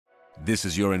This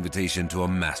is your invitation to a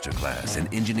masterclass in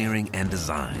engineering and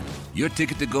design. Your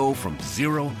ticket to go from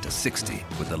 0 to 60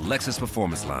 with the Lexus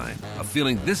Performance Line. A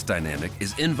feeling this dynamic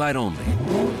is invite only.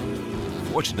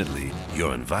 Fortunately,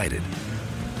 you're invited.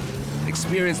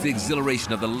 Experience the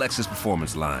exhilaration of the Lexus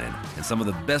Performance Line and some of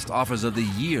the best offers of the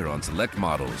year on select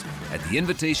models at the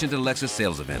Invitation to Lexus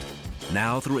sales event,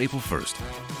 now through April 1st.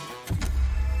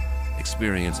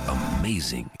 Experience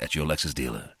amazing at your Lexus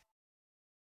dealer.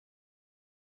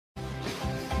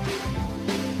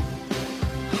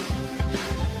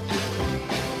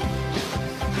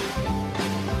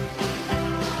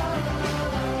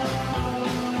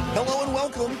 Hello and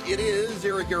welcome. It is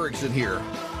Erick Erickson here.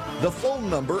 The phone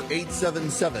number,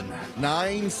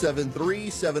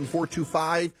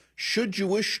 877-973-7425. Should you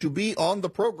wish to be on the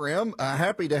program,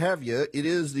 happy to have you. It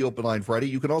is the Open Line Friday.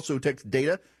 You can also text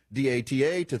DATA,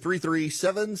 D-A-T-A, to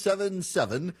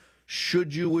 33777.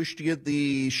 Should you wish to get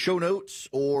the show notes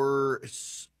or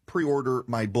pre-order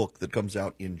my book that comes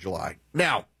out in July.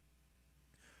 Now,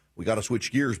 we got to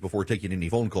switch gears before taking any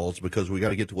phone calls because we got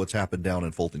to get to what's happened down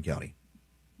in Fulton County.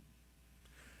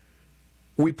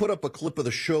 We put up a clip of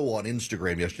the show on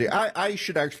Instagram yesterday. I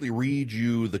should actually read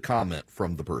you the comment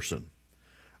from the person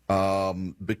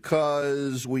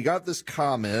because we got this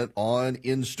comment on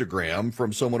Instagram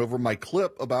from someone over my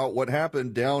clip about what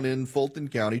happened down in Fulton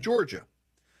County, Georgia.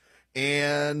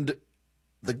 And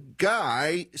the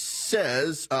guy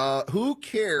says, who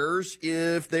cares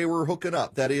if they were hooking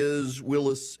up? That is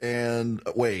Willis and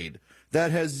Wade.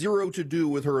 That has zero to do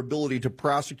with her ability to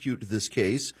prosecute this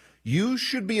case. You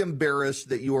should be embarrassed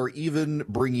that you are even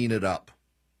bringing it up.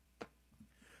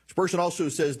 This person also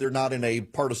says they're not in a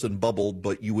partisan bubble,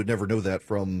 but you would never know that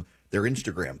from their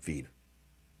Instagram feed.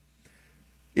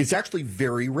 It's actually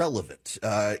very relevant.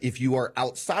 If you are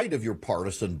outside of your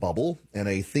partisan bubble and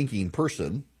a thinking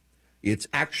person, it's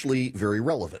actually very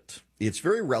relevant. It's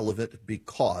very relevant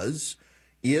because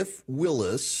if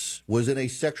Willis was in a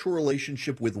sexual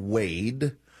relationship with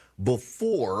Wade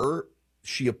before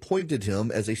she appointed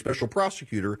him as a special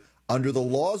prosecutor, under the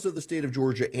laws of the state of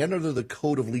Georgia and under the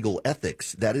Code of Legal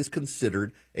Ethics, that is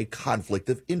considered a conflict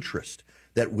of interest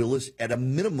that Willis, at a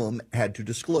minimum, had to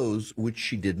disclose, which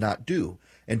she did not do.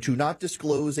 And to not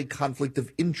disclose a conflict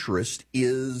of interest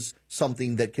is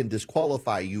something that can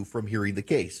disqualify you from hearing the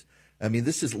case. I mean,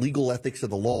 this is legal ethics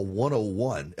of the law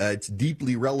 101. It's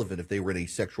deeply relevant if they were in a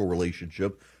sexual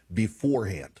relationship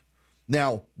beforehand.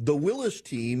 Now, the Willis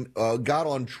team got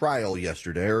on trial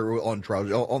yesterday, or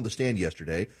on the stand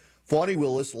yesterday. Fawny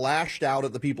Willis lashed out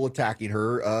at the people attacking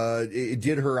her. It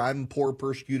did her, I'm a poor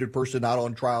persecuted person, not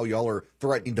on trial. Y'all are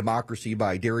threatening democracy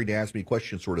by daring to ask me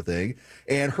questions sort of thing.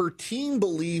 And her team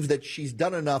believes that she's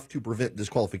done enough to prevent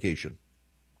disqualification.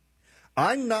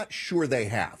 I'm not sure they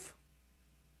have.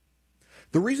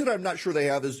 The reason I'm not sure they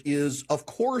have is of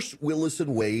course, Willis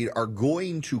and Wade are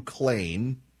going to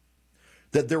claim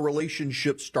that their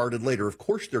relationship started later. Of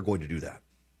course they're going to do that.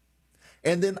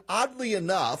 And then oddly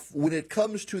enough, when it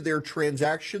comes to their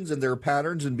transactions and their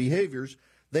patterns and behaviors,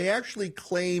 they actually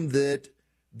claim that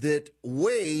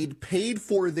Wade paid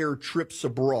for their trips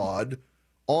abroad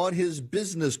on his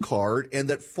business card and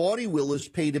that Fawny Willis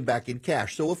paid him back in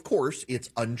cash. So, of course, it's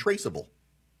untraceable.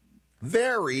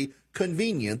 Very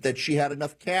convenient that she had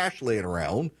enough cash laying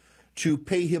around to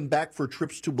pay him back for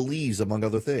trips to Belize, among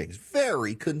other things.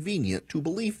 Very convenient to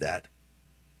believe that.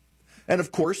 And,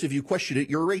 of course, if you question it,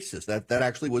 you're racist. That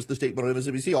actually was the statement on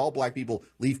MSNBC. All black people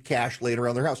leave cash laying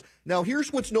around their house. Now,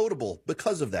 here's what's notable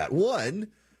because of that. One,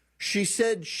 she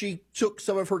said she took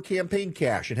some of her campaign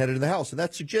cash and had it in the house, and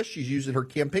that suggests she's using her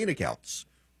campaign accounts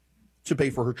to pay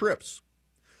for her trips.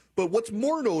 But what's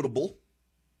more notable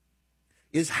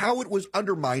is how it was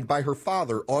undermined by her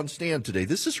father on stand today.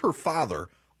 This is her father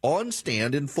on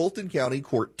stand in Fulton County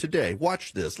Court today.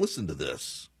 Watch this. Listen to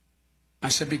this. I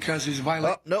said because he's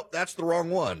violent. Oh, no, that's the wrong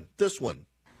one. This one.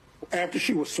 After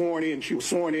she was sworn in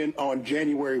on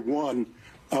January 1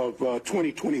 of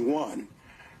 2021.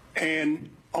 And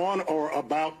on or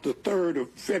about the 3rd of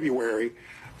February,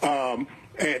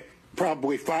 at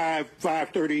probably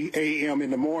 5:30 a.m.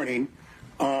 in the morning,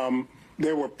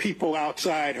 there were people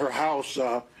outside her house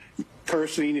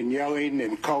cursing and yelling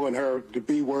and calling her the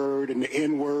B word and the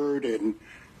N word and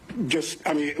just,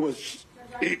 I mean, it was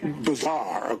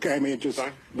bizarre. Okay, I mean, just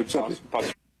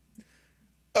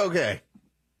okay.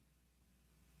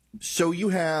 So you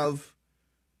have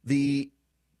the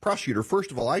prosecutor.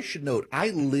 First of all, I should note I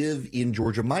live in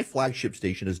Georgia. My flagship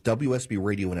station is WSB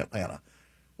Radio in Atlanta,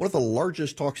 one of the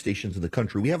largest talk stations in the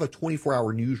country. We have a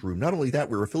 24-hour newsroom. Not only that,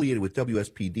 we're affiliated with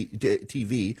WSP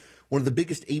TV, one of the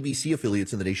biggest ABC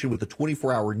affiliates in the nation with a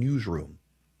 24-hour newsroom.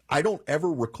 I don't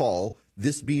ever recall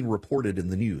this being reported in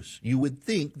the news. You would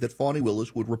think that Fani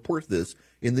Willis would report this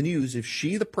in the news if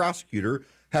she, the prosecutor,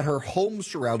 had her home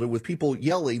surrounded with people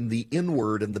yelling the N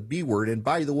word and the B word. And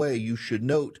by the way, you should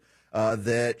note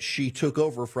that she took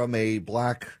over from a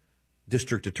black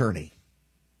district attorney.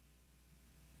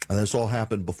 And this all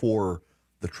happened before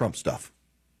the Trump stuff.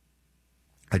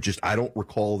 I don't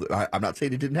recall. I'm not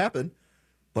saying it didn't happen,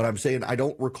 but I'm saying I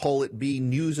don't recall it being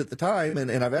news at the time.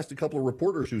 And I've asked a couple of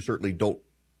reporters who certainly don't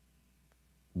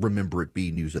remember it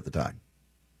being news at the time.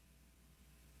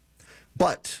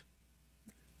 But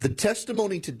the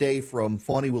testimony today from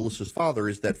Fani Willis's father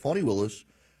is that Fani Willis,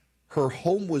 her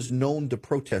home was known to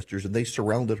protesters and they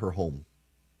surrounded her home.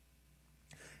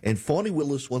 And Fani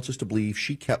Willis wants us to believe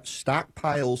she kept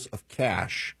stockpiles of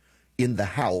cash in the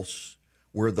house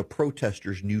where the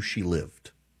protesters knew she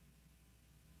lived.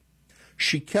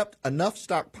 She kept enough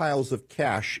stockpiles of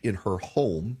cash in her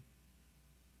home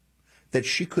that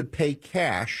she could pay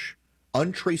cash,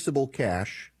 untraceable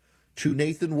cash, to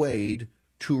Nathan Wade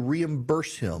to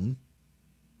reimburse him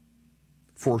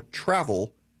for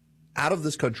travel out of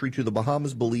this country to the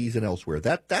Bahamas, Belize, and elsewhere.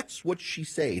 That's what she's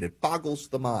saying. It boggles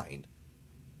the mind.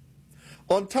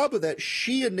 On top of that,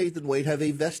 she and Nathan Wade have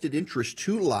a vested interest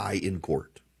to lie in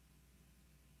court.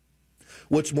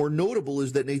 What's more notable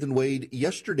is that Nathan Wade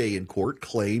yesterday in court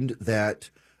claimed that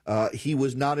he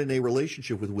was not in a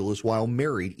relationship with Willis while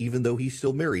married, even though he's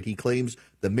still married. He claims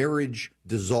the marriage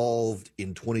dissolved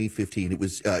in 2015. It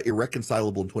was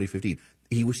irreconcilable in 2015.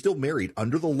 He was still married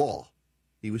under the law.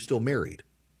 He was still married.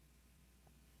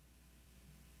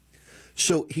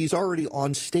 So he's already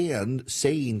on stand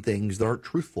saying things that aren't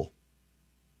truthful.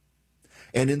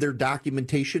 And in their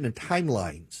documentation and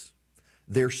timelines,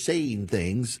 they're saying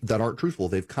things that aren't truthful.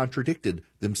 They've contradicted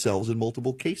themselves in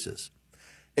multiple cases.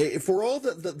 For all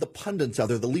the pundits out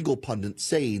there, the legal pundits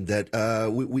saying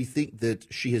that we think that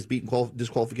she has beaten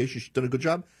disqualification, she's done a good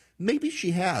job, maybe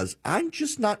she has. I'm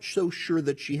just not so sure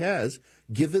that she has,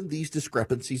 given these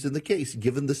discrepancies in the case,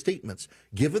 given the statements,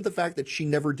 given the fact that she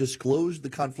never disclosed the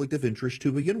conflict of interest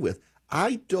to begin with.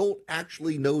 I don't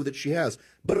actually know that she has.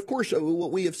 But of course,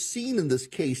 what we have seen in this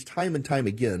case time and time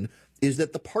again is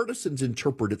that the partisans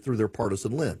interpret it through their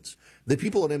partisan lens. The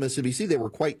people on MSNBC, they were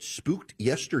quite spooked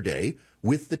yesterday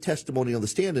with the testimony on the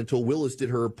stand until Willis did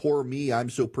her "poor me, I'm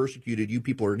so persecuted, you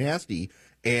people are nasty."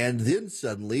 And then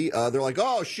suddenly they're like,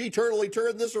 oh, she totally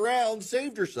turned this around,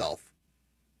 saved herself.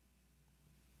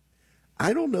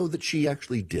 I don't know that she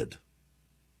actually did.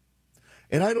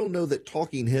 And I don't know that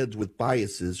talking heads with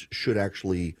biases should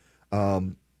actually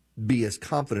be as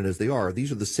confident as they are.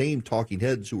 These are the same talking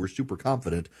heads who are super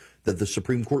confident that the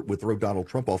Supreme Court would throw Donald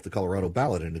Trump off the Colorado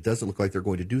ballot, and it doesn't look like they're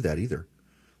going to do that either.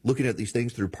 Looking at these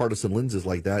things through partisan lenses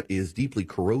like that is deeply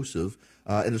corrosive,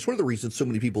 and it's one of the reasons so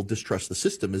many people distrust the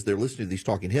system is they're listening to these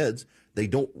talking heads. They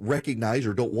don't recognize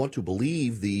or don't want to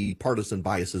believe the partisan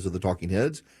biases of the talking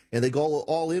heads, and they go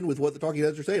all in with what the talking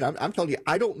heads are saying. I'm telling you,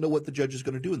 I don't know what the judge is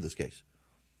going to do in this case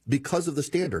because of the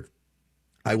standard.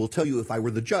 I will tell you, if I were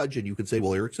the judge, and you could say,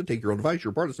 well, Erickson, take your own advice,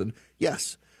 you're partisan.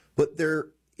 Yes, but there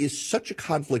is such a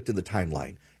conflict in the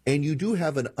timeline. And you do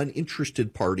have an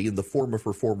uninterested party in the form of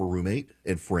her former roommate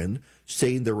and friend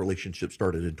saying their relationship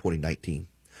started in 2019.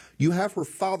 You have her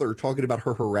father talking about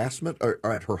her harassment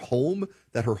at her home,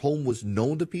 that her home was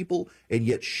known to people, and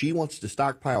yet she wants to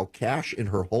stockpile cash in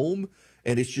her home.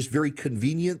 And it's just very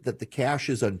convenient that the cash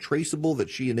is untraceable,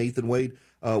 that she and Nathan Wade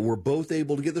were both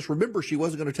able to get this. Remember, she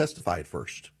wasn't going to testify at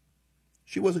first.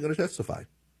 She wasn't going to testify.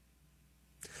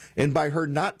 And by her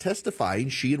not testifying,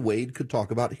 she and Wade could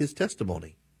talk about his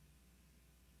testimony.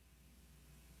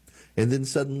 And then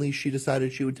suddenly she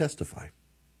decided she would testify.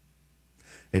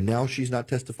 And now she's not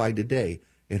testifying today,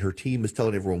 and her team is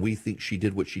telling everyone we think she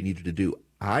did what she needed to do.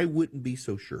 I wouldn't be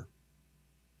so sure.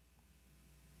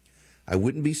 I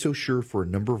wouldn't be so sure for a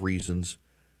number of reasons.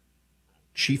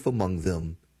 Chief among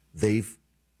them, they've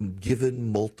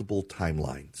given multiple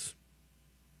timelines.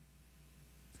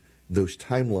 Those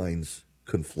timelines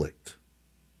conflict.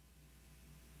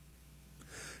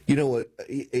 You know what?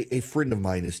 A friend of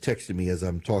mine is texting me as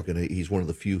I'm talking. He's one of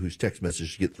the few whose text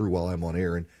messages get through while I'm on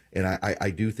air. And I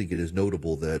do think it is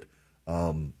notable that,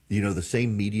 the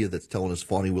same media that's telling us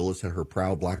Fani Willis had her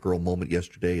proud black girl moment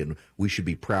yesterday, and we should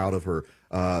be proud of her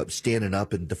standing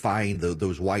up and defying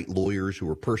those white lawyers who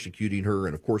were persecuting her.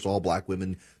 And, of course, all black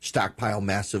women stockpile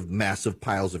massive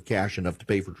piles of cash enough to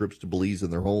pay for trips to Belize in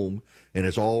their home. And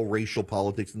it's all racial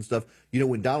politics and stuff. You know,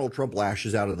 when Donald Trump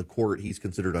lashes out in the court, he's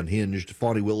considered unhinged.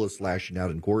 Fani Willis lashing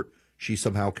out in court, she's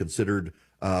somehow considered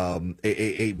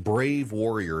a brave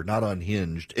warrior, not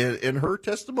unhinged. And her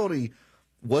testimony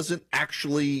wasn't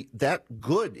actually that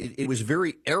good. It was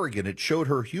very arrogant. It showed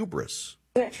her hubris.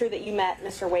 Isn't it true that you met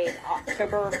Mr. Wade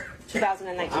October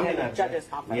 2019 at the judges'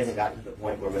 conference? We haven't gotten to the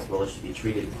point where Ms. Willis should be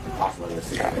treated possibly in this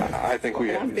situation. I think we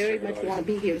have. I very much want to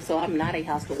be here, so I'm not a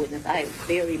hostile witness. I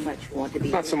very much want to be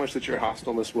Not here. so much that you're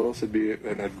hostile, Ms. Willis, it'd be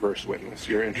an adverse witness.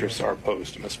 Your interests are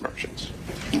opposed to Ms. Merchant's.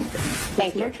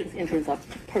 Ms. Merchant's interests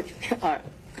are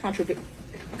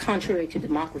contrary to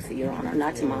democracy, Your Honor,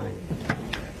 not to mine.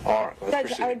 All right,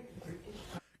 let's proceed.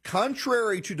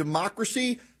 Contrary to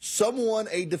democracy,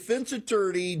 a defense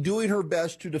attorney doing her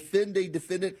best to defend a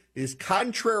defendant is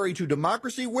contrary to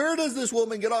democracy. Where does this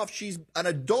woman get off? She's an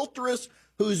adulteress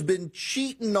who's been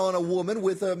cheating on a woman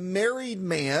with a married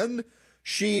man.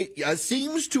 She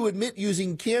seems to admit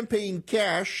using campaign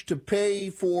cash to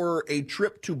pay for a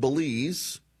trip to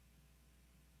Belize.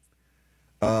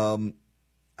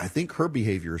 I think her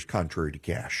behavior is contrary to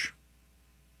cash.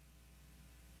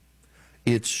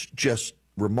 It's just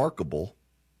remarkable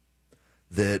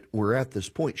that we're at this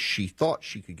point. She thought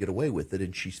she could get away with it,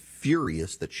 and she's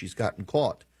furious that she's gotten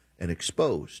caught and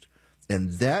exposed.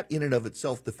 And that in and of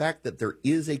itself, the fact that there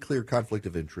is a clear conflict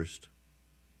of interest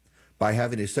by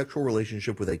having a sexual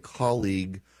relationship with a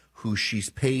colleague who she's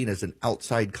paying as an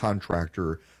outside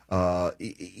contractor,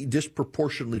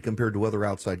 disproportionately compared to other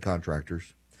outside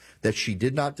contractors, that she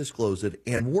did not disclose it.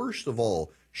 And worst of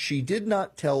all, she did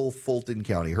not tell Fulton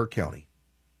County, her county,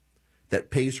 that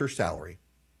pays her salary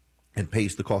and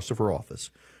pays the cost of her office.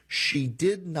 She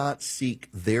did not seek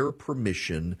their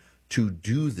permission to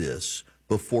do this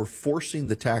before forcing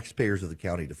the taxpayers of the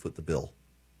county to foot the bill.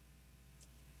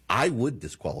 I would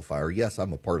disqualify her. Yes,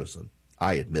 I'm a partisan.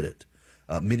 I admit it.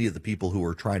 Many of the people who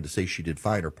are trying to say she did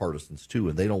fine are partisans too,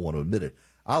 and they don't want to admit it.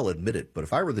 I'll admit it. But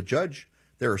if I were the judge,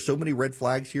 there are so many red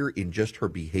flags here in just her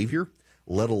behavior,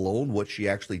 let alone what she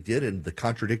actually did and the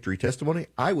contradictory testimony.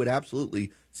 I would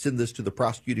absolutely send this to the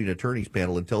prosecuting attorneys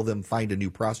panel and tell them find a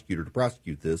new prosecutor to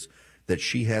prosecute this, that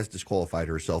she has disqualified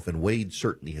herself, and Wade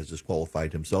certainly has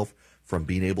disqualified himself from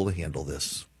being able to handle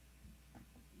this.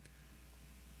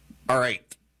 All right.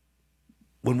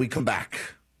 When we come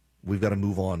back, we've got to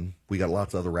move on. We got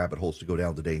lots of other rabbit holes to go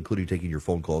down today, including taking your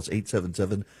phone calls,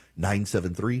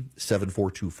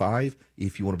 877-973-7425.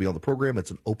 If you want to be on the program,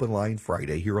 it's an open line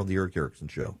Friday here on the Erick Erickson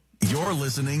Show. You're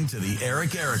listening to the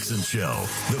Erick Erickson Show,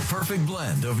 the perfect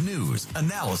blend of news,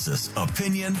 analysis,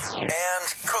 opinion,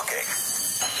 and cooking.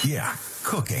 Yeah,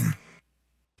 cooking.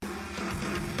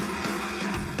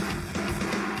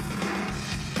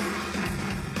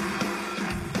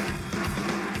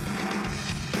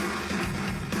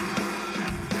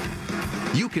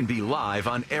 You can be live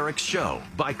on Erick's show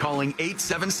by calling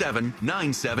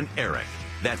 877-97-ERIC.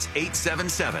 That's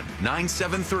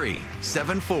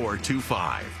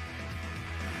 877-973-7425.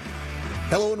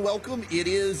 Hello and welcome. It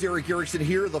is Erick Erickson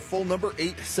here. The phone number,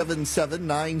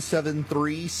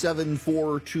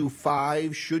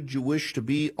 877-973-7425. Should you wish to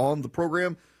be on the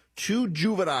program, 2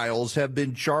 juveniles have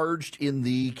been charged in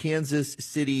the Kansas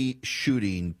City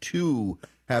shooting. 2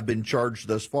 have been charged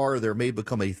thus far. There may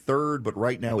become a third, but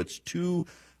right now it's 2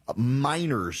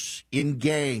 minors in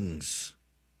gangs.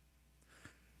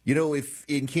 You know, if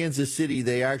in Kansas City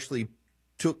they actually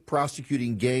took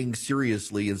prosecuting gangs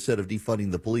seriously instead of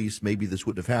defunding the police, maybe this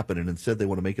wouldn't have happened. And instead they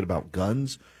want to make it about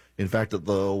guns. In fact, at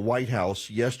the White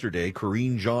House yesterday,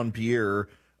 Karine Jean-Pierre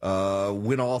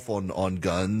went off on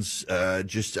guns.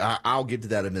 I'll get to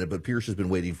that in a minute, but Pierce has been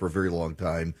waiting for a very long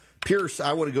time. Pierce,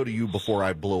 I want to go to you before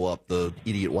I blow up the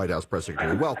idiot White House press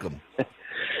secretary. Welcome.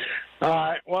 All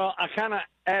right. Well, I kind of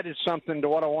added something to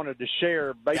what I wanted to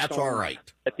share. That's all right.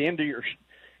 At the end of your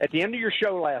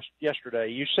show yesterday,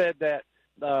 you said that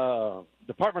the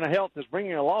Department of Health is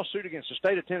bringing a lawsuit against the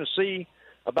state of Tennessee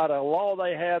about a law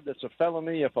they had that's a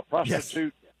felony if a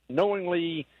prostitute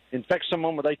knowingly infects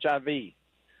someone with HIV.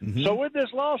 Mm-hmm. So with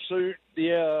this lawsuit,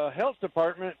 the health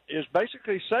department is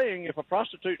basically saying if a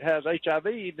prostitute has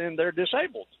HIV, then they're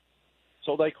disabled.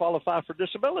 So they qualify for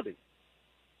disability.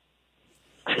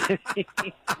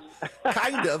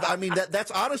 Kind of. I mean, that's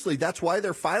honestly, that's why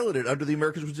they're filing it under the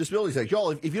Americans with Disabilities Act.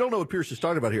 Y'all, if you don't know what Pierce is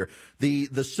talking about here, the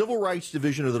Civil Rights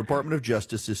Division of the Department of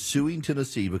Justice is suing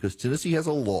Tennessee because Tennessee has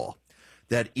a law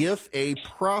that if a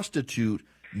prostitute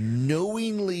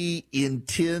knowingly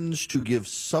intends to give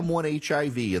someone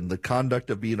HIV in the conduct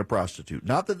of being a prostitute,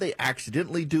 not that they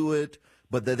accidentally do it,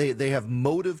 but that they have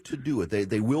motive to do it.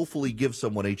 They willfully give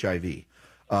someone HIV.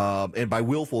 and by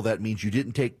willful, that means you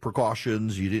didn't take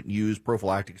precautions, you didn't use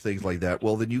prophylactic things like that,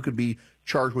 well, then you could be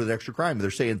charged with an extra crime. And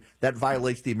they're saying that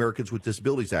violates the Americans with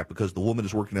Disabilities Act because the woman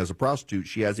is working as a prostitute.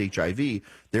 She has HIV.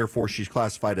 Therefore, she's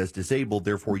classified as disabled.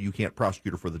 Therefore, you can't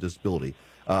prosecute her for the disability.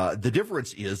 The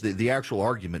difference is the actual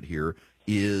argument here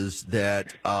is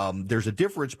that there's a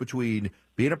difference between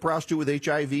being a prostitute with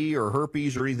HIV or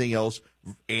herpes or anything else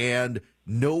and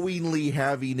knowingly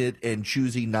having it and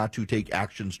choosing not to take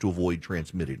actions to avoid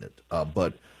transmitting it.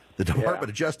 But the Department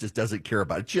of Justice doesn't care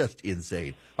about it. Just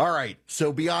insane. All right.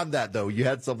 So beyond that, though, you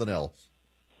had something else.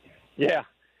 Yeah.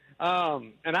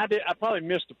 And I probably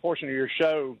missed a portion of your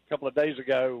show a couple of days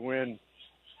ago when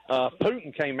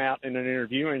Putin came out in an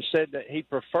interview and said that he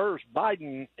prefers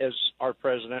Biden as our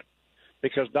president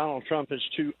because Donald Trump is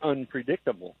too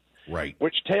unpredictable. Right.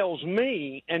 Which tells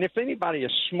me, and if anybody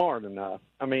is smart enough,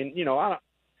 I mean, you know,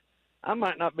 I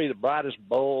might not be the brightest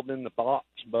bulb in the box,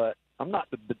 but I'm not,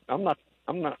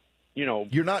 you know,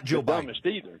 you're not Joe the Biden dumbest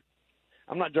either.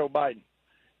 I'm not Joe Biden.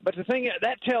 But the thing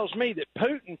that tells me that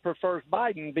Putin prefers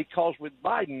Biden because with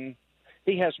Biden,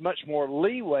 he has much more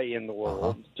leeway in the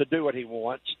world to do what he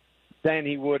wants than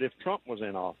he would if Trump was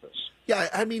in office. Yeah,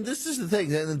 I mean, this is the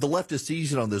thing, and the left is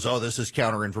seizing on this. Oh, this is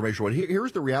counter-information.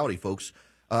 Here's the reality, folks.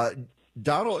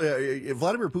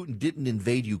 Vladimir Putin didn't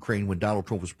invade Ukraine when Donald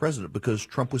Trump was president because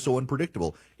Trump was so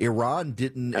unpredictable. Iran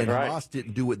didn't, and Hamas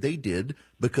didn't do what they did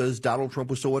because Donald Trump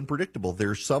was so unpredictable.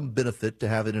 There's some benefit to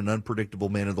having an unpredictable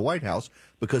man in the White House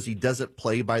because he doesn't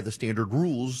play by the standard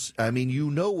rules. I mean,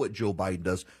 you know what Joe Biden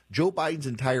does. Joe Biden's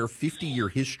entire 50-year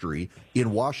history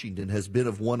in Washington has been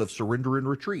of one of surrender and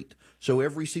retreat. So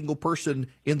every single person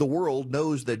in the world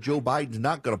knows that Joe Biden's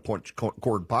not going to punch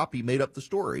corn pop. He made up the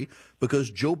story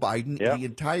because Joe Biden the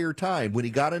entire time when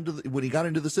he got into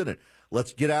the Senate,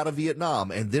 let's get out of Vietnam,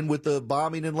 and then with the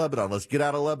bombing in Lebanon, let's get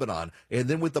out of Lebanon, and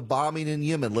then with the bombing in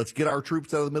Yemen, let's get our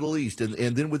troops out of the Middle East,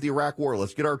 and then with the Iraq War,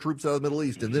 let's get our troops out of the Middle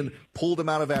East, and then pulled them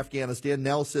out of Afghanistan.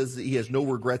 Now says that he has no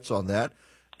regrets on that.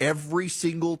 Every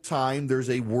single time there's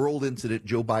a world incident,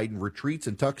 Joe Biden retreats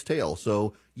and tucks tail.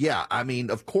 So, yeah, I mean,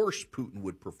 of course Putin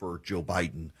would prefer Joe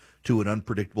Biden to an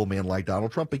unpredictable man like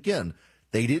Donald Trump. Again,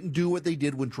 they didn't do what they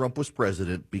did when Trump was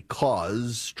president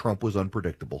because Trump was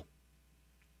unpredictable.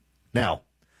 Now,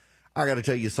 I got to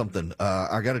tell you something.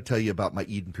 I got to tell you about my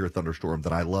Eden Pure Thunderstorm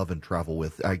that I love and travel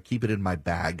with. I keep it in my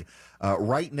bag.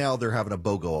 Right now, they're having a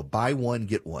BOGO, a buy one,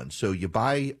 get one. So you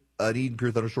buy an Eden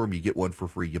Pure Thunderstorm, you get one for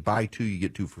free. You buy two, you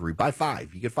get two for free. Buy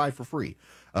five, you get five for free.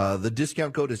 The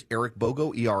discount code is Erick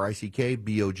BOGO,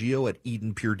 ERICKBOGO at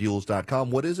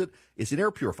EdenPureDeals.com. What is it? It's an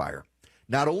air purifier.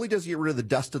 Not only does it get rid of the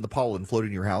dust and the pollen floating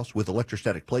in your house with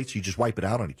electrostatic plates, you just wipe it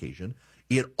out on occasion.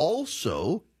 It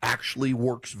also actually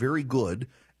works very good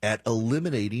at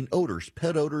eliminating odors,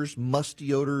 pet odors,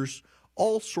 musty odors,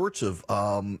 all sorts of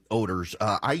odors.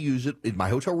 I use it in my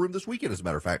hotel room this weekend, as a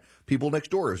matter of fact. People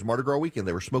next door, it was Mardi Gras weekend,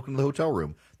 they were smoking in the hotel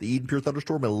room. The Eden Pure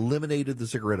Thunderstorm eliminated the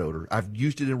cigarette odor. I've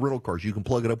used it in rental cars. You can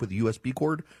plug it up with a USB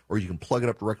cord, or you can plug it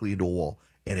up directly into a wall,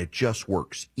 and it just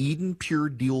works.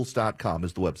 EdenPureDeals.com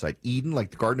is the website. Eden,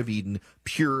 like the Garden of Eden,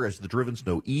 pure as the driven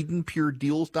snow.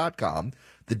 EdenPureDeals.com.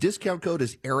 The discount code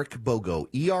is Erick BOGO,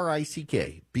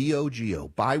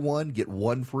 ERICKBOGO. Buy one, get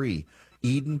one free.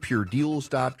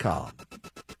 EdenPureDeals.com.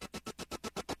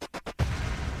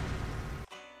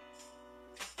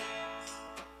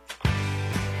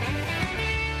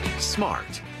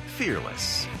 Smart,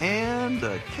 fearless, and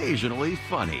occasionally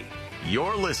funny.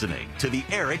 You're listening to The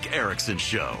Erick Erickson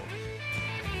Show.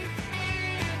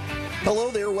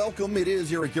 Hello there. Welcome. It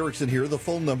is Erick Erickson here. The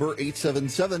phone number,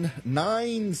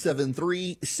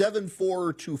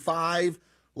 877-973-7425.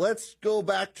 Let's go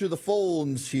back to the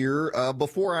phones here.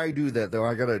 Before I do that, though,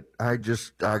 I gotta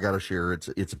share.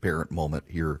 It's a parent moment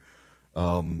here.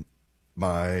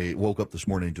 Woke up this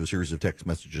morning to a series of text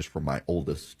messages from my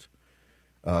oldest.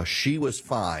 She was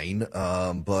fine,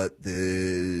 but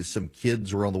some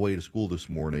kids were on the way to school this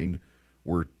morning,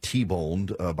 were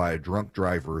T-boned by a drunk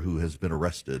driver who has been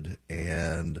arrested,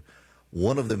 and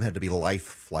one of them had to be life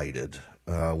flighted.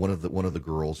 One of the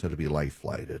girls had to be life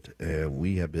flighted, and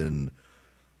we have been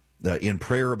in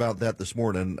prayer about that this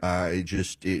morning. A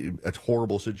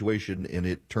horrible situation, and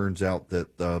it turns out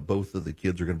that both of the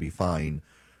kids are going to be fine.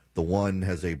 The one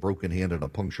has a broken hand and a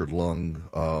punctured lung.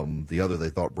 The other they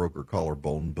thought broke her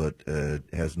collarbone, but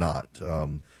has not.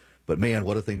 But man,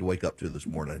 what a thing to wake up to this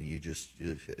morning. You just,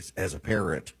 as a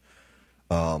parent,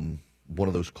 one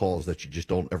of those calls that you just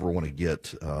don't ever want to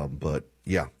get. But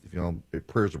yeah,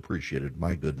 prayers appreciated.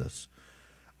 My goodness.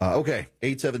 Okay,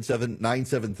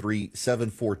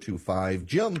 877-973-7425.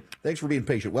 Jim, thanks for being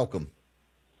patient. Welcome.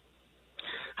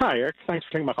 Hi, Eric. Thanks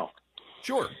for taking my call.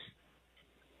 Sure.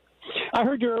 I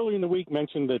heard you earlier in the week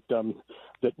mention that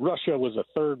that Russia was a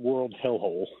third world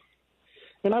hellhole.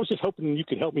 And I was just hoping you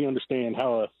could help me understand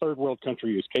how a third world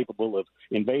country is capable of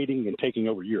invading and taking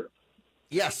over Europe.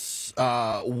 Yes,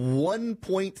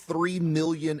 1.3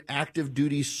 million active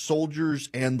duty soldiers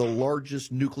and the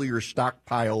largest nuclear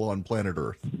stockpile on planet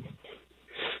Earth.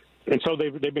 And so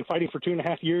they've been fighting for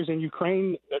 2.5 years in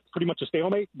Ukraine. That's pretty much a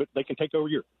stalemate, but they can take over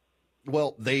Europe.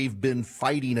 Well, they've been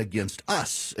fighting against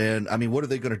us. And, I mean, what are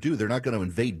they going to do? They're not going to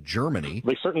invade Germany.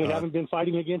 They certainly haven't been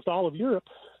fighting against all of Europe.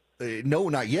 No,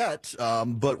 not yet.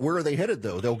 But where are they headed,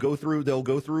 though? They'll go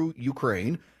through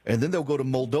Ukraine, and then they'll go to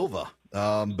Moldova.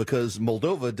 Because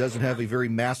Moldova doesn't have a very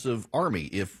massive army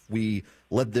if we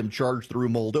let them charge through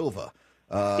Moldova.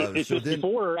 Is this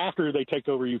before or after they take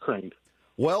over Ukraine?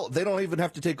 Well, they don't even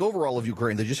have to take over all of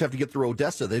Ukraine. They just have to get through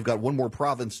Odessa. They've got one more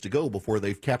province to go before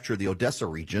they've captured the Odessa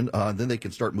region. Then they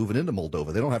can start moving into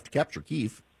Moldova. They don't have to capture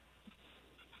Kyiv.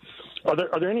 Are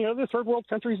there any other third world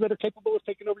countries that are capable of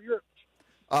taking over Europe?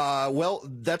 Well,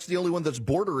 that's the only one that's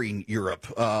bordering Europe,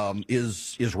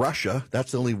 is Russia.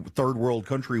 That's the only third world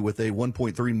country with a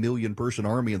 1.3 million person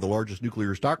army and the largest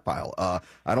nuclear stockpile.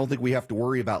 I don't think we have to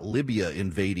worry about Libya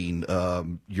invading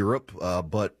Europe,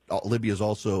 but Libya is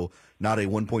also not a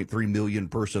 1.3 million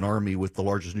person army with the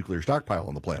largest nuclear stockpile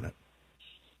on the planet.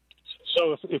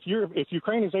 So if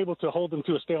Ukraine is able to hold them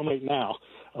to a stalemate now,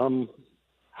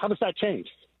 how does that change?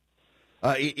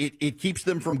 It keeps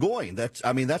them from going. That's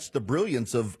the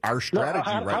brilliance of our strategy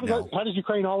right now. How does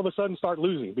Ukraine all of a sudden start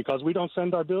losing? Because we don't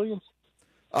send our billions?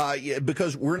 Yeah,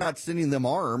 because we're not sending them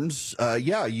arms.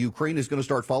 Ukraine is going to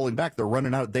start falling back. They're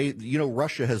running out.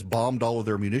 Russia has bombed all of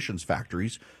their munitions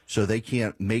factories, so they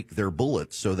can't make their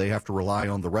bullets. So they have to rely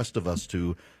on the rest of us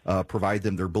to provide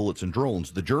them their bullets and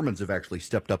drones. The Germans have actually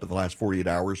stepped up in the last 48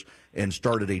 hours and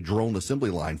started a drone assembly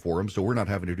line for them. So we're not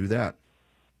having to do that.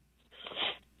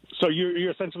 So you're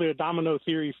essentially a domino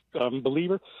theory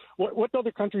believer. What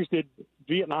other countries did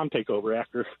Vietnam take over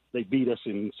after they beat us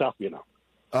in South Vietnam?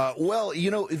 Well,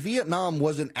 Vietnam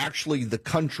wasn't actually the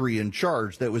country in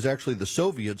charge. That was actually the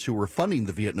Soviets who were funding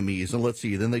the Vietnamese. And let's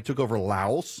see, then they took over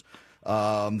Laos.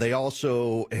 They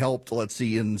also helped,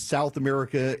 in South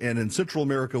America and in Central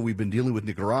America, we've been dealing with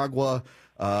Nicaragua.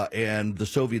 And the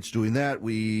Soviets doing that.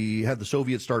 We had the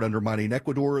Soviets start undermining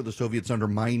Ecuador, the Soviets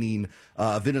undermining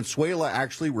Venezuela.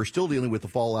 Actually, we're still dealing with the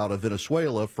fallout of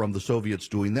Venezuela from the Soviets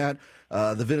doing that.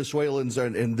 The Venezuelans,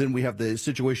 and then we have the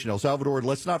situation in El Salvador. And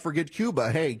let's not forget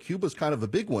Cuba. Hey, Cuba's kind of a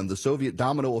big one, the Soviet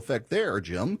domino effect there,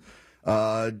 Jim.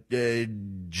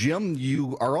 Jim,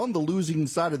 you are on the losing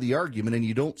side of the argument, and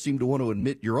you don't seem to want to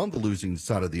admit you're on the losing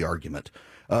side of the argument.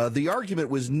 The argument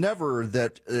was never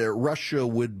that Russia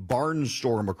would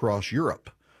barnstorm across Europe.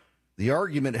 The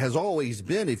argument has always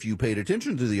been, if you paid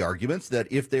attention to the arguments,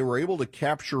 that if they were able to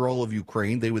capture all of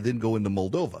Ukraine, they would then go into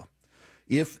Moldova.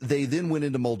 If they then went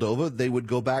into Moldova, they would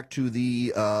go back to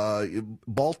the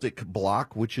Baltic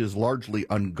bloc, which is largely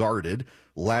unguarded.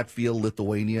 Latvia,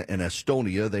 Lithuania, and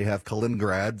Estonia. They have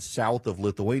Kaliningrad south of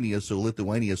Lithuania, so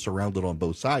Lithuania is surrounded on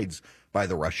both sides by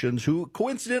the Russians, who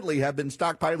coincidentally have been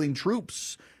stockpiling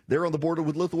troops there on the border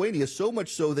with Lithuania, so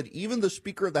much so that even the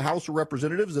Speaker of the House of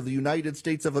Representatives of the United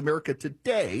States of America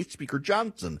today, Speaker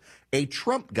Johnson, a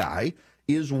Trump guy,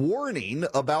 is warning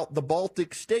about the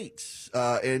Baltic states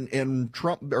and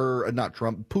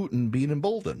Putin being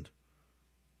emboldened.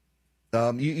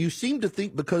 You seem to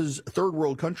think because third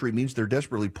world country means they're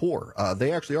desperately poor.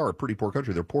 They actually are a pretty poor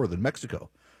country. They're poorer than Mexico.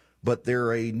 But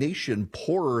they're a nation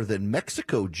poorer than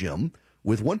Mexico, Jim,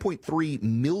 with 1.3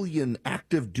 million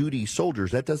active duty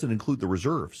soldiers. That doesn't include the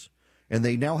reserves. And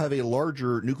they now have a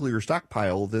larger nuclear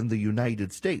stockpile than the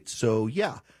United States. So,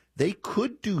 yeah, they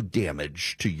could do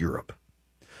damage to Europe.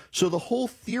 So the whole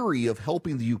theory of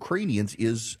helping the Ukrainians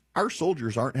is our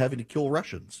soldiers aren't having to kill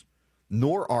Russians,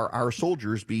 nor are our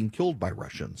soldiers being killed by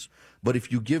Russians. But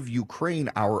if you give Ukraine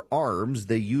our arms,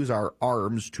 they use our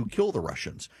arms to kill the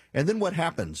Russians. And then what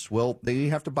happens? Well, they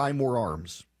have to buy more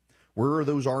arms. Where are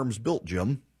those arms built,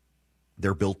 Jim?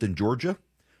 They're built in Georgia.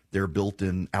 They're built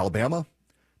in Alabama.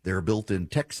 They're built in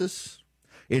Texas.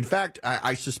 In fact,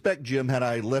 I suspect, Jim, had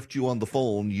I left you on the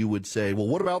phone, you would say, well,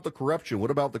 what about the corruption?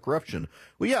 What about the corruption?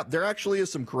 Well, yeah, there actually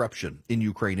is some corruption in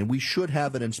Ukraine, and we should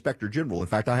have an inspector general. In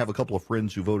fact, I have a couple of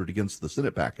friends who voted against the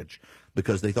Senate package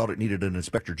because they thought it needed an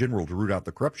inspector general to root out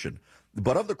the corruption.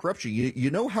 But of the corruption,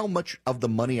 you know how much of the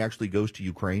money actually goes to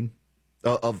Ukraine?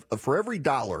 For every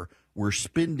dollar we're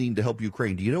spending to help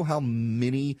Ukraine, do you know how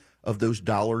many of those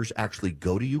dollars actually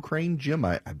go to Ukraine, Jim?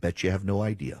 I bet you have no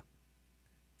idea.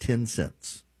 10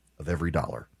 cents of every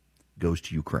dollar goes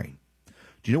to Ukraine.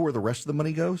 Do you know where the rest of the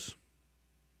money goes?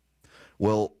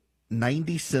 Well,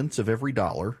 90 cents of every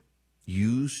dollar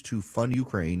used to fund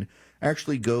Ukraine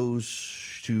actually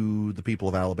goes to the people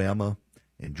of Alabama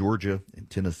and Georgia and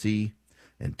Tennessee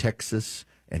and Texas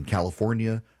and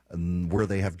California, where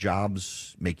they have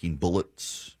jobs making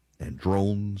bullets and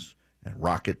drones and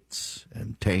rockets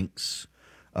and tanks.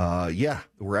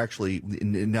 We're actually,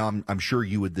 now I'm sure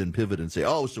you would then pivot and say,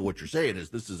 oh, so what you're saying is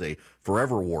this is a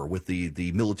forever war with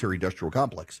the military-industrial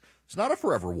complex. It's not a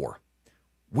forever war.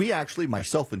 We actually,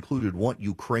 myself included, want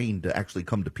Ukraine to actually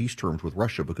come to peace terms with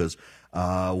Russia because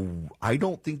I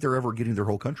don't think they're ever getting their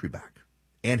whole country back.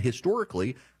 And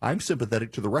historically, I'm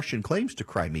sympathetic to the Russian claims to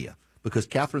Crimea because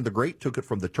Catherine the Great took it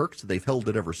from the Turks. They've held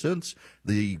it ever since.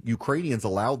 The Ukrainians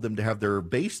allowed them to have their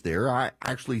base there. I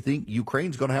actually think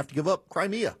Ukraine's going to have to give up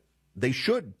Crimea. They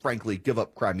should, frankly, give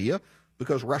up Crimea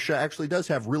because Russia actually does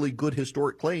have really good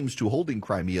historic claims to holding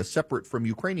Crimea separate from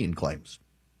Ukrainian claims.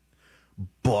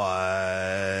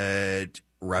 But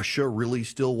Russia really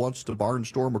still wants to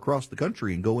barnstorm across the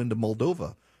country and go into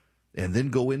Moldova and then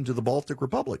go into the Baltic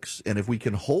republics. And if we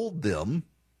can hold them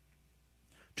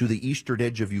to the eastern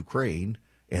edge of Ukraine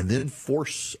and then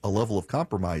force a level of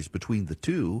compromise between the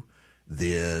two,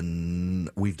 then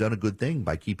we've done a good thing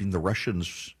by keeping the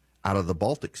Russians out of the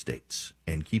Baltic states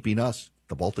and keeping us,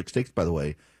 the Baltic states, by the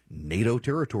way, NATO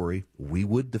territory. We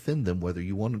would defend them whether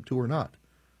you want them to or not.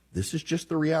 This is just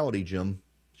the reality, Jim.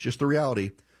 It's just the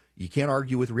reality. You can't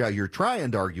argue with reality. You're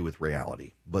trying to argue with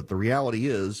reality. But the reality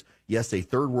is, yes, a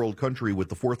third world country with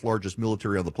the fourth largest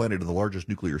military on the planet and the largest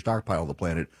nuclear stockpile on the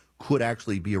planet could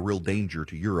actually be a real danger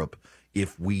to Europe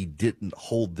if we didn't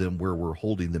hold them where we're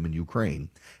holding them in Ukraine.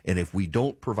 And if we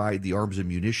don't provide the arms and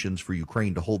munitions for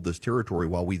Ukraine to hold this territory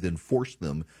while we then force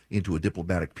them into a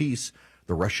diplomatic peace,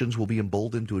 the Russians will be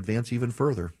emboldened to advance even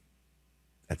further.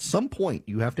 At some point,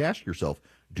 you have to ask yourself,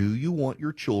 do you want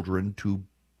your children to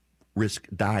risk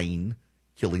dying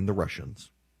killing the Russians?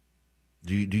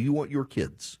 Do you want your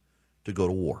kids to go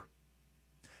to war?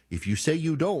 If you say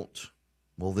you don't,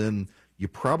 well, then you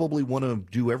probably want to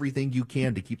do everything you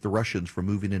can to keep the Russians from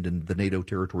moving into the NATO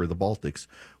territory of the Baltics,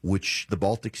 which the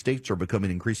Baltic states are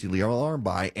becoming increasingly alarmed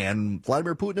by. And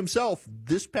Vladimir Putin himself,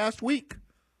 this past week,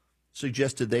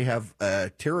 suggested they have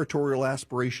territorial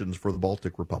aspirations for the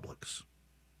Baltic republics.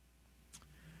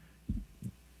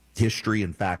 History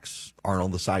and facts aren't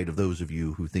on the side of those of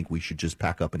you who think we should just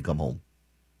pack up and come home.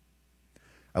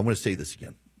 I want to say this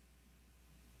again.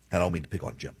 I don't mean to pick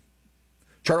on Jim.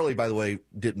 Charlie, by the way,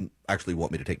 didn't actually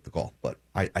want me to take the call, but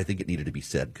I think it needed to be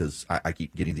said because I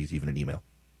keep getting these even in email.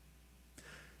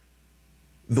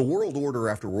 The world order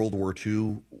after World War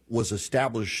II was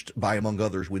established by, among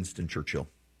others, Winston Churchill,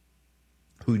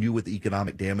 who knew with the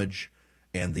economic damage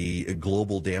and the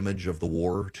global damage of the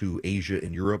war to Asia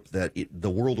and Europe that the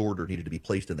world order needed to be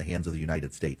placed in the hands of the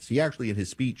United States. He actually, in his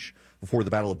speech before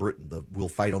the Battle of Britain, we'll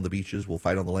fight on the beaches, we'll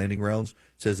fight on the landing grounds,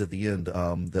 says at the end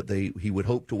that he would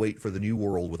hope to wait for the new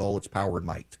world with all its power and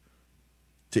might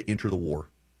to enter the war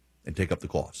and take up the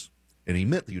cause. And he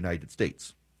meant the United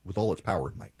States with all its power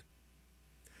and might.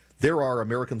 There are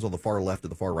Americans on the far left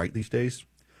and the far right these days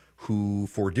who,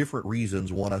 for different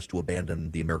reasons, want us to abandon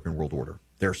the American world order.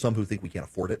 There are some who think we can't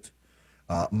afford it.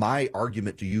 My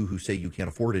argument to you who say you can't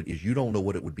afford it is you don't know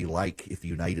what it would be like if the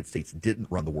United States didn't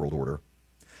run the world order.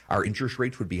 Our interest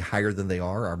rates would be higher than they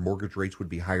are. Our mortgage rates would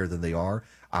be higher than they are.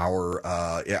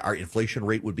 Our inflation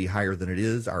rate would be higher than it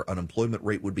is. Our unemployment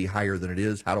rate would be higher than it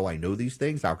is. How do I know these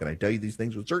things? How can I tell you these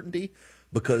things with certainty?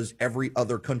 Because every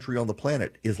other country on the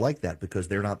planet is like that because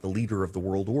they're not the leader of the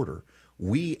world order.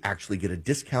 We actually get a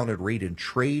discounted rate in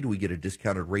trade. We get a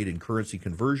discounted rate in currency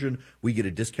conversion. We get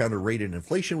a discounted rate in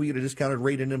inflation. We get a discounted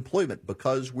rate in employment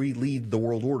because we lead the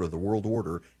world order. The world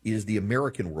order is the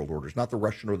American world order. It's not the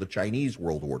Russian or the Chinese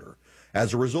world order.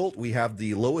 As a result, we have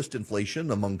the lowest inflation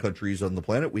among countries on the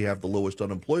planet. We have the lowest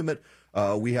unemployment.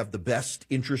 We have the best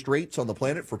interest rates on the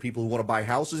planet for people who want to buy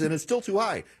houses, and it's still too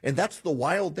high. And that's the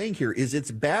wild thing here is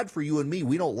it's bad for you and me.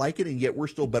 We don't like it, and yet we're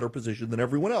still better positioned than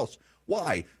everyone else.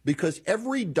 Why? Because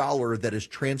every dollar that is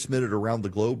transmitted around the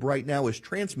globe right now is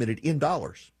transmitted in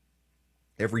dollars.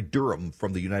 Every dirham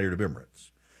from the United Arab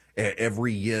Emirates,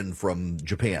 every yen from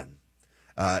Japan,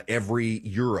 every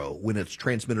euro, when it's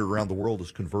transmitted around the world,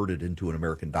 is converted into an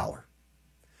American dollar.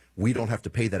 We don't have to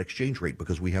pay that exchange rate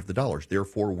because we have the dollars.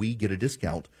 Therefore, we get a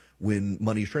discount when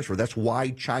money is transferred. That's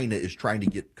why China is trying to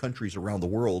get countries around the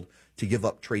world to give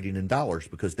up trading in dollars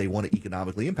because they want to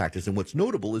economically impact us. And what's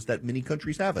notable is that many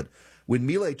countries haven't. When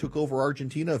Milei took over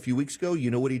Argentina a few weeks ago,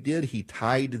 you know what he did? He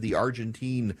tied the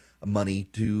Argentine money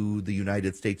to the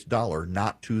United States dollar,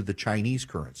 not to the Chinese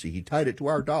currency. He tied it to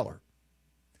our dollar.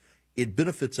 It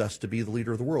benefits us to be the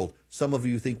leader of the world. Some of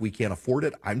you think we can't afford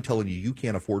it. I'm telling you, you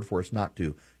can't afford for us not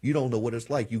to. You don't know what it's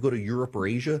like. You go to Europe or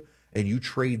Asia and you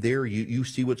trade there. You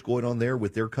see what's going on there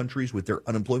with their countries, with their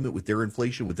unemployment, with their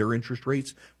inflation, with their interest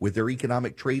rates, with their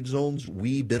economic trade zones.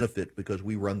 We benefit because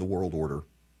we run the world order.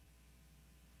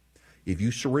 If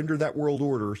you surrender that world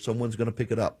order, someone's going to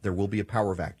pick it up. There will be a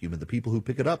power vacuum, and the people who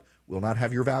pick it up will not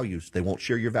have your values. They won't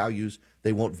share your values.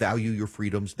 They won't value your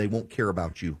freedoms. They won't care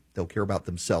about you. They'll care about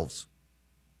themselves.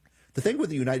 The thing with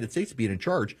the United States being in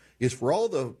charge is for all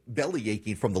the belly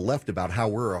aching from the left about how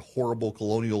we're a horrible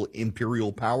colonial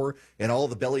imperial power and all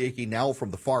the belly aching now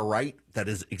from the far right, that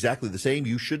is exactly the same.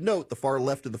 You should note the far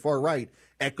left and the far right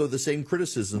echo the same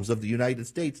criticisms of the United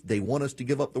States. They want us to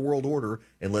give up the world order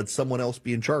and let someone else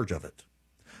be in charge of it.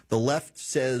 The left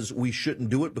says we shouldn't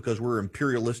do it because we're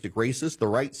imperialistic racists. The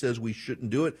right says we shouldn't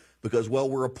do it because, well,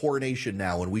 we're a poor nation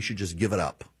now and we should just give it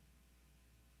up.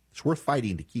 It's worth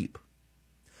fighting to keep.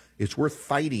 It's worth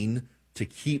fighting to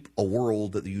keep a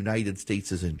world that the United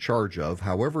States is in charge of.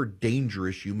 However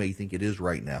dangerous you may think it is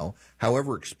right now,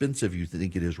 however expensive you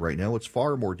think it is right now, it's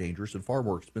far more dangerous and far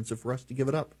more expensive for us to give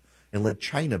it up and let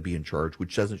China be in charge,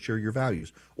 which doesn't share your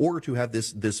values, or to have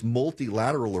this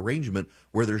multilateral arrangement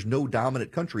where there's no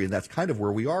dominant country, and that's kind of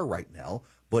where we are right now,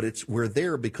 but we're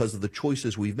there because of the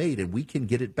choices we've made, and we can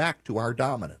get it back to our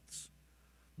dominance.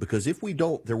 Because if we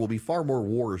don't, there will be far more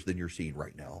wars than you're seeing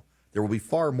right now. There will be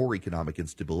far more economic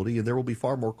instability, and there will be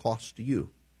far more costs to you.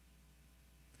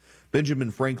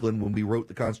 Benjamin Franklin, when we wrote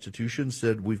the Constitution,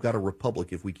 said we've got a republic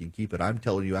if we can keep it. I'm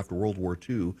telling you, after World War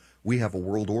II, we have a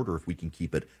world order if we can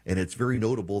keep it. And it's very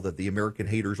notable that the American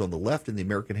haters on the left and the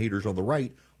American haters on the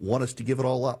right want us to give it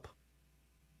all up.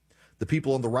 The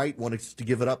people on the right want us to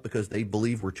give it up because they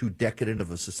believe we're too decadent of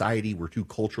a society, we're too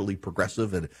culturally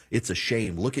progressive, and it's a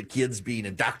shame. Look at kids being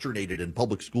indoctrinated in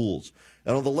public schools.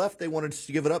 And on the left, they want us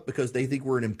to give it up because they think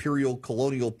we're an imperial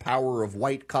colonial power of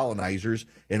white colonizers,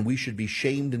 and we should be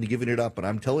shamed into giving it up. And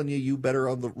I'm telling you, you better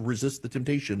resist the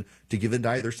temptation to give in to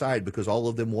either side, because all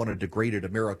of them want a degraded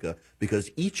America,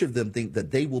 because each of them think that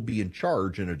they will be in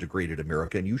charge in a degraded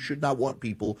America, and you should not want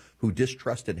people who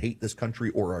distrust and hate this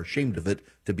country or are ashamed of it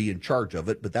to be in charge of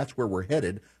it. But that's where we're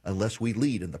headed unless we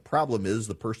lead. And the problem is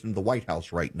the person in the White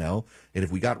House right now, and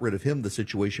if we got rid of him, the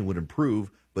situation would improve.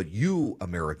 But you,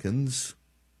 Americans,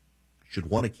 should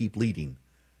want to keep leading.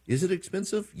 Is it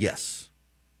expensive? Yes.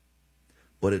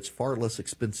 But it's far less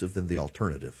expensive than the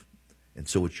alternative. And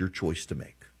so it's your choice to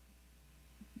make.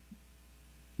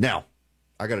 Now,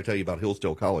 I got to tell you about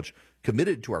Hillsdale College.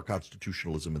 Committed to our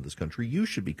constitutionalism in this country. You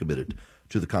should be committed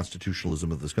to the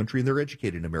constitutionalism of this country, and they're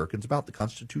educating Americans about the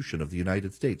Constitution of the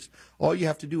United States. All you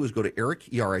have to do is go to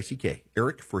Erick, E-R-I-C-K,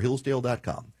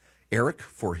 erickforhillsdale.com,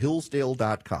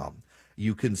 erickforhillsdale.com.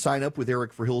 You can sign up with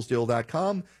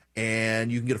erickforhillsdale.com,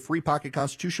 and you can get a free pocket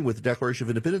Constitution with the Declaration of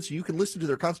Independence. And you can listen to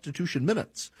their Constitution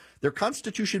Minutes. Their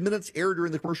Constitution Minutes air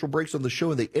during the commercial breaks on the show,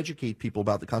 and they educate people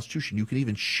about the Constitution. You can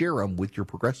even share them with your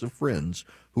progressive friends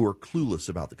who are clueless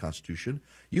about the Constitution.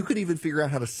 You can even figure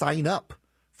out how to sign up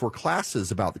for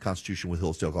classes about the Constitution with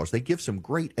Hillsdale College. They give some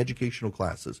great educational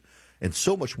classes and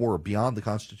so much more beyond the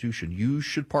Constitution. You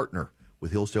should partner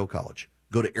with Hillsdale College.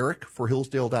 Go to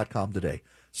erickforhillsdale.com today.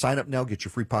 Sign up now. Get your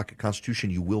free pocket Constitution.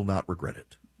 You will not regret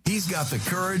it. He's got the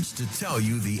courage to tell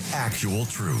you the actual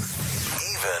truth,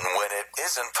 even when it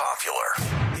isn't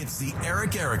popular. It's the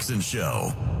Erick Erickson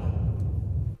Show.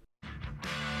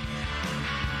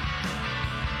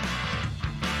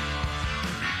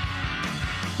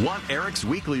 Want Erick's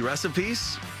weekly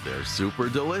recipes? They're super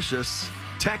delicious.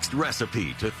 Text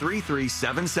recipe to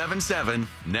 33777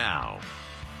 now.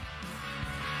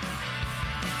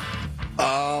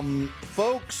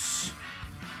 Folks,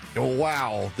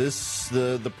 wow,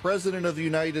 the President of the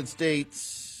United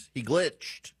States, he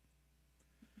glitched.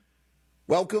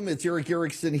 Welcome, it's Erick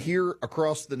Erickson here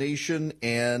across the nation,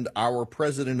 and our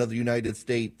President of the United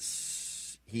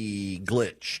States, he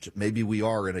glitched. Maybe we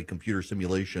are in a computer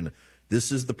simulation.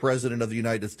 This is the President of the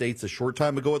United States a short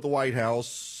time ago at the White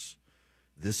House.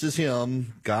 This is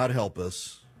him. God help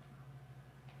us.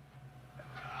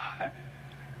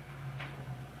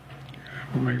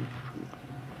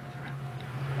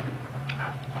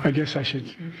 I guess I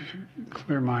should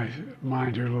clear my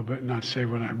mind here a little bit and not say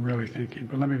what I'm really thinking,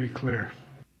 but let me be clear.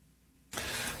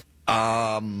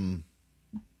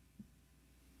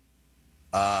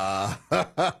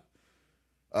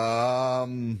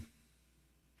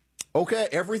 Okay,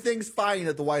 everything's fine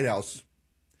at the White House.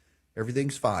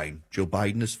 Everything's fine. Joe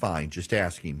Biden is fine. Just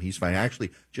ask him. He's fine.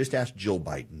 Actually, just ask Jill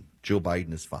Biden. Joe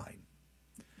Biden is fine.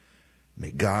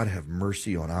 May God have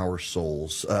mercy on our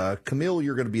souls. Camille,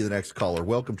 you're going to be the next caller.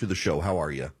 Welcome to the show. How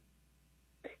are you?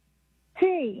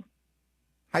 Hi.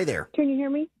 Hi there. Can you hear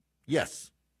me?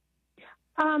 Yes.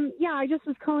 Yeah, I just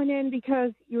was calling in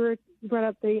because you brought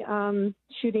up the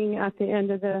shooting at the end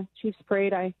of the Chiefs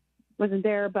parade. I wasn't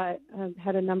there, but I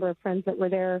had a number of friends that were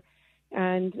there.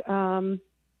 And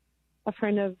a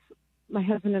friend of my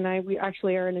husband and I, we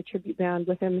actually are in a tribute band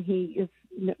with him. He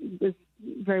was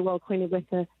very well acquainted with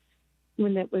the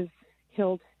one that was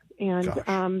killed.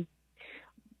 And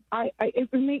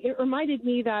it reminded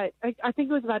me that I think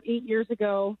it was about 8 years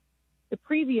ago, the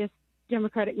previous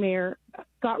Democratic mayor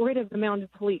got rid of the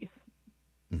mounted police,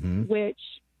 which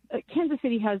Kansas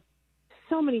City has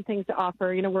so many things to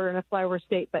offer. You know, we're in a flyover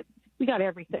state, but we got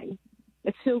everything.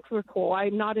 It's super cool.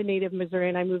 I'm not a native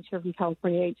Missourian. I moved here from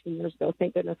California 18 years ago.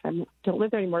 Thank goodness I don't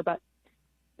live there anymore. But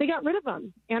they got rid of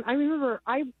them. And I remember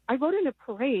I rode in a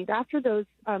parade after those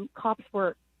cops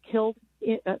were killed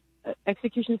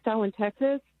execution style in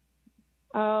Texas.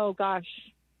 Oh, gosh.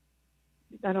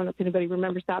 I don't know if anybody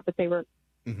remembers that, but they were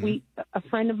a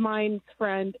friend of mine's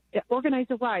friend organized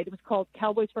a ride. It was called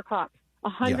Cowboys for Cops.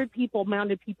 100 people,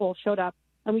 mounted people, showed up,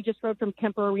 and we just rode from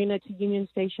Kemper Arena to Union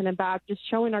Station and back, just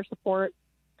showing our support.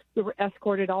 We were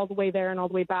escorted all the way there and all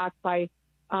the way back by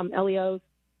LEOs.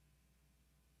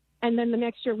 And then the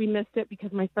next year we missed it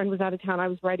because my friend was out of town. I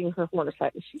was riding her horse.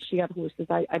 She had horses.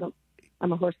 I'm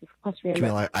a horse equestrian.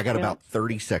 Camille, I got about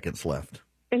 30 seconds left.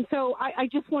 And so I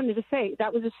just wanted to say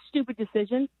that was a stupid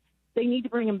decision. They need to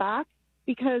bring him back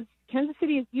because Kansas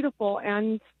City is beautiful,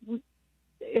 and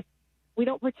if we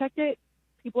don't protect it,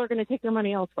 people are going to take their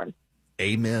money elsewhere.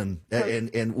 Amen.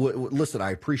 And listen,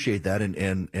 I appreciate that,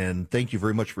 and thank you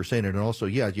very much for saying it. And also,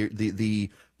 the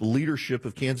leadership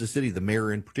of Kansas City, the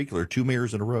mayor in particular, 2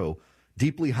 mayors in a row,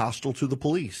 deeply hostile to the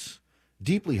police.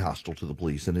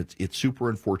 And it's super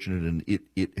unfortunate, and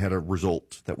it had a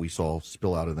result that we saw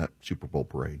spill out in that Super Bowl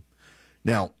parade.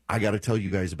 Now, I got to tell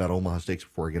you guys about Omaha Steaks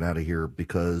before I get out of here,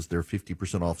 because their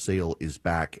 50% off sale is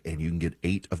back, and you can get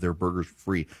 8 of their burgers for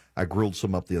free. I grilled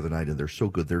some up the other night, and they're so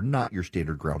good. They're not your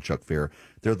standard ground chuck fare.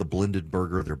 They're the blended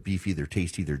burger. They're beefy. They're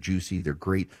tasty. They're juicy. They're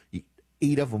great.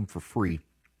 8 of them for free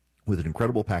with an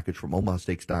incredible package from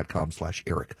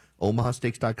omahasteaks.com/Erick.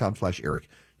 omahasteaks.com/Erick.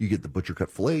 You get the butcher cut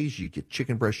fillets, you get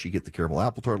chicken breasts, you get the caramel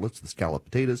apple tartlets, the scalloped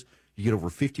potatoes. You get over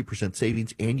 50%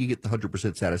 savings, and you get the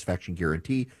 100% satisfaction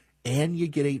guarantee, and you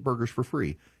get 8 burgers for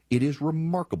free. It is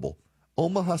remarkable.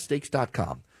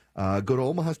 omahasteaks.com. Go to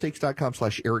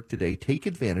omahasteaks.com/Erick today. Take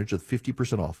advantage of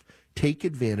 50% off. Take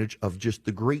advantage of just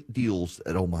the great deals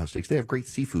at Omaha Steaks. They have great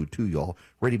seafood, too, y'all.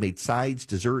 Ready-made sides,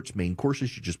 desserts, main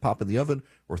courses. You just pop in the oven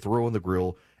or throw on the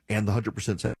grill, and the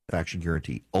 100% satisfaction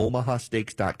guarantee.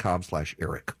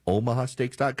 omahasteaks.com/Erick.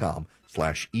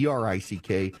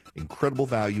 omahasteaks.com/ERICK. Incredible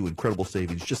value, incredible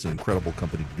savings. Just an incredible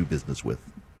company to do business with.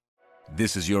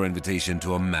 This is your invitation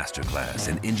to a masterclass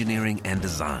in engineering and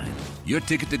design. Your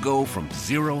ticket to go from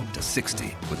 0 to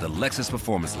 60 with the Lexus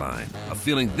Performance Line. A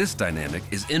feeling this dynamic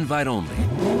is invite only.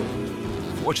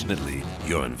 Fortunately,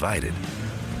 you're invited.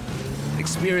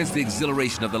 Experience the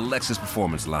exhilaration of the Lexus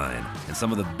Performance Line and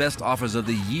some of the best offers of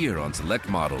the year on select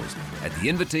models at the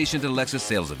Invitation to Lexus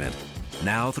sales event,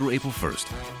 now through April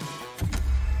 1st.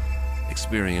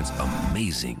 Experience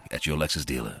amazing at your Lexus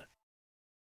dealer.